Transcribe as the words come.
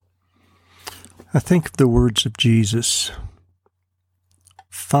I think of the words of Jesus,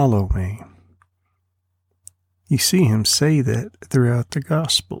 "Follow me." You see him say that throughout the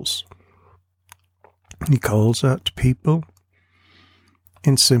Gospels. He calls out to people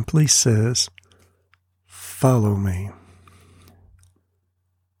and simply says, "Follow me."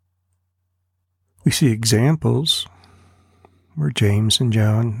 We see examples where James and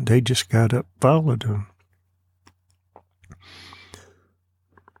John, they just got up, followed him.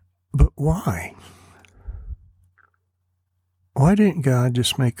 But why? Why didn't God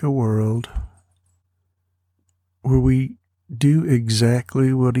just make a world where we do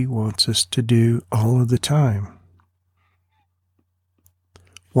exactly what he wants us to do all of the time?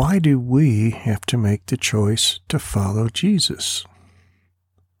 Why do we have to make the choice to follow Jesus?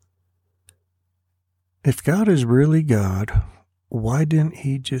 If God is really God, why didn't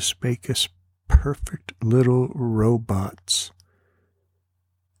he just make us perfect little robots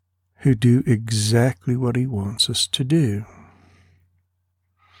who do exactly what he wants us to do?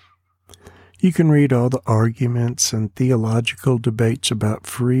 You can read all the arguments and theological debates about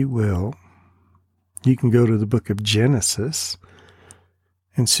free will. You can go to the book of Genesis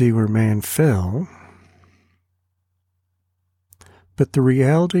and see where man fell. But the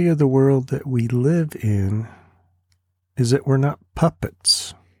reality of the world that we live in is that we're not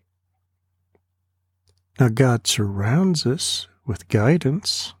puppets. Now, God surrounds us with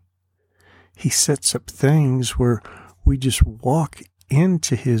guidance. He sets up things where we just walk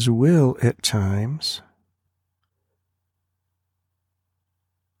into his will at times.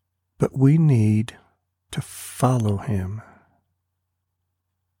 But we need to follow him.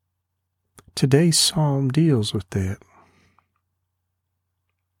 Today's psalm deals with that.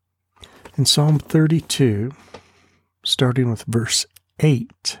 In Psalm 32, starting with verse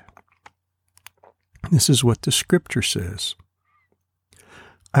 8, this is what the scripture says.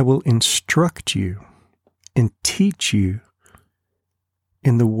 "I will instruct you and teach you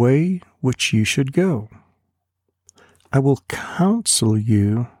in the way which you should go. I will counsel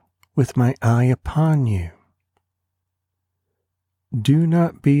you with my eye upon you. Do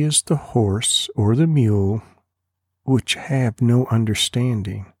not be as the horse or the mule, which have no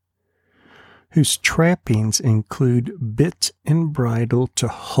understanding, whose trappings include bit and bridle to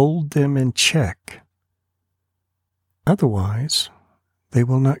hold them in check. Otherwise, they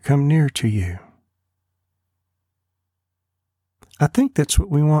will not come near to you." I think that's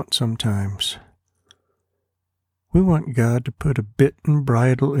what we want sometimes. We want God to put a bit and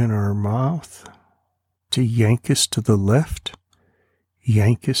bridle in our mouth, to yank us to the left,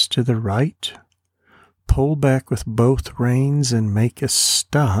 yank us to the right, pull back with both reins and make us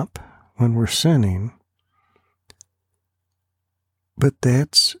stop when we're sinning. But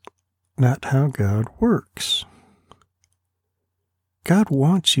that's not how God works. God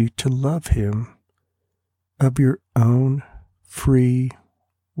wants you to love him of your own free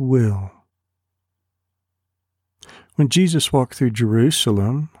will. When Jesus walked through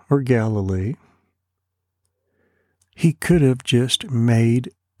Jerusalem or Galilee, he could have just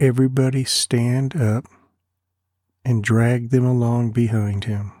made everybody stand up and drag them along behind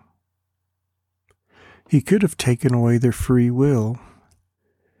him. He could have taken away their free will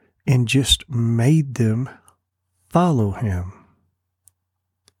and just made them follow him.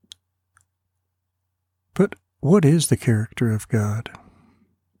 But what is the character of God?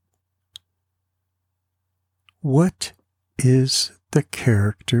 What is the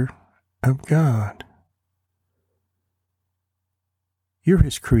character of God? You're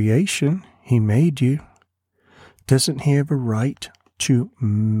his creation. He made you. Doesn't he have a right to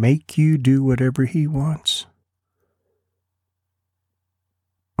make you do whatever he wants?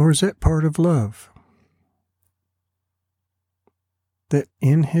 Or is that part of love? That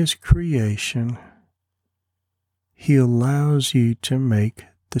in his creation, he allows you to make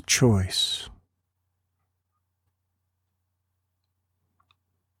the choice.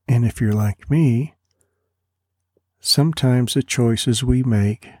 And if you're like me, sometimes the choices we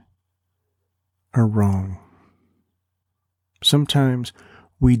make are wrong. Sometimes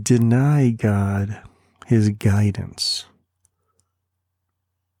we deny God his guidance.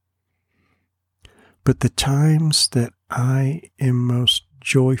 But the times that I am most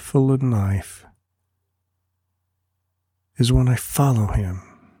joyful in life is when I follow him.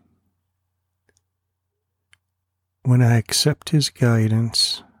 When I accept his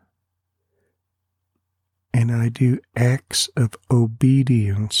guidance and I do acts of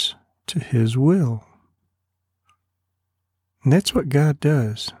obedience to his will. And that's what God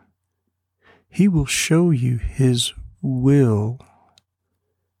does. He will show you his will,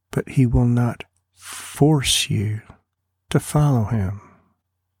 but he will not force you to follow him.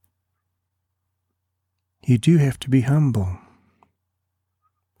 you do have to be humble.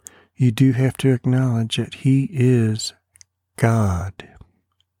 You do have to acknowledge that He is God.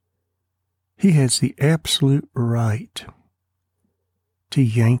 He has the absolute right to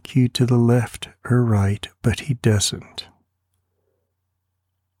yank you to the left or right, but He doesn't.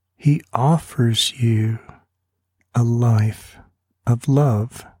 He offers you a life of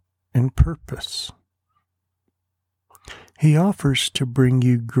love and purpose. He offers to bring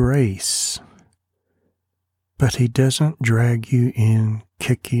you grace, but He doesn't drag you in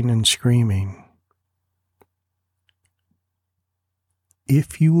kicking and screaming.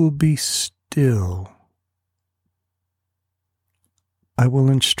 If you will be still, I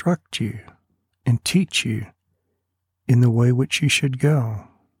will instruct you and teach you in the way which you should go.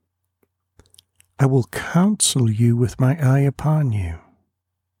 I will counsel you with my eye upon you.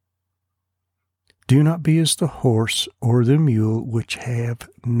 Do not be as the horse or the mule, which have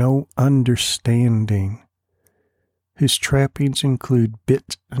no understanding, whose trappings include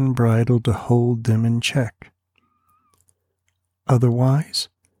bit and bridle to hold them in check. Otherwise,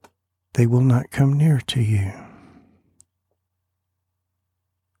 they will not come near to you.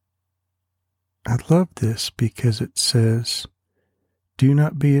 I love this because it says, do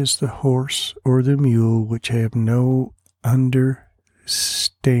not be as the horse or the mule, which have no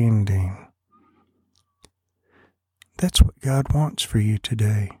understanding. That's what God wants for you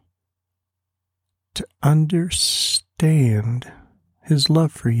today. To understand His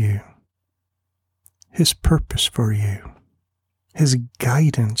love for you, His purpose for you, His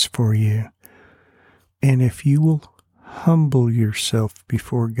guidance for you. And if you will humble yourself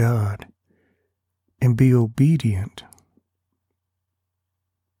before God and be obedient,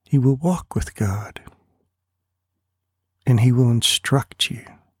 you will walk with God, and He will instruct you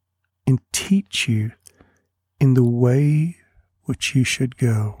and teach you in the way which you should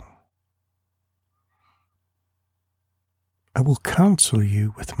go. I will counsel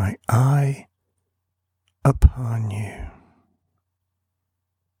you with my eye upon you.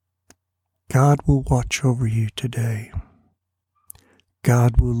 God will watch over you today.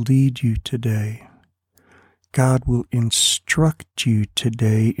 God will lead you today. God will instruct you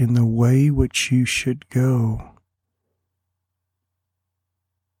today in the way which you should go.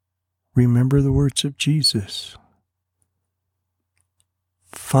 Remember the words of Jesus.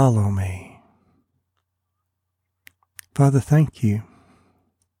 Follow me. Father, thank you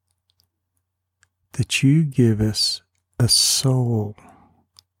that you give us a soul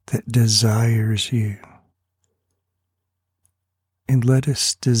that desires you. And let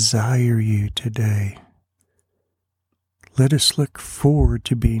us desire you today. Let us look forward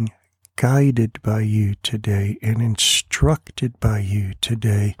to being guided by you today and instructed by you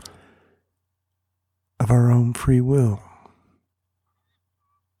today of our own free will.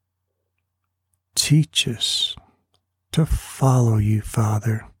 Teach us to follow you,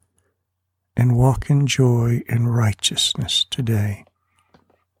 Father, and walk in joy and righteousness today.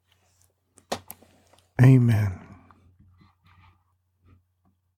 Amen.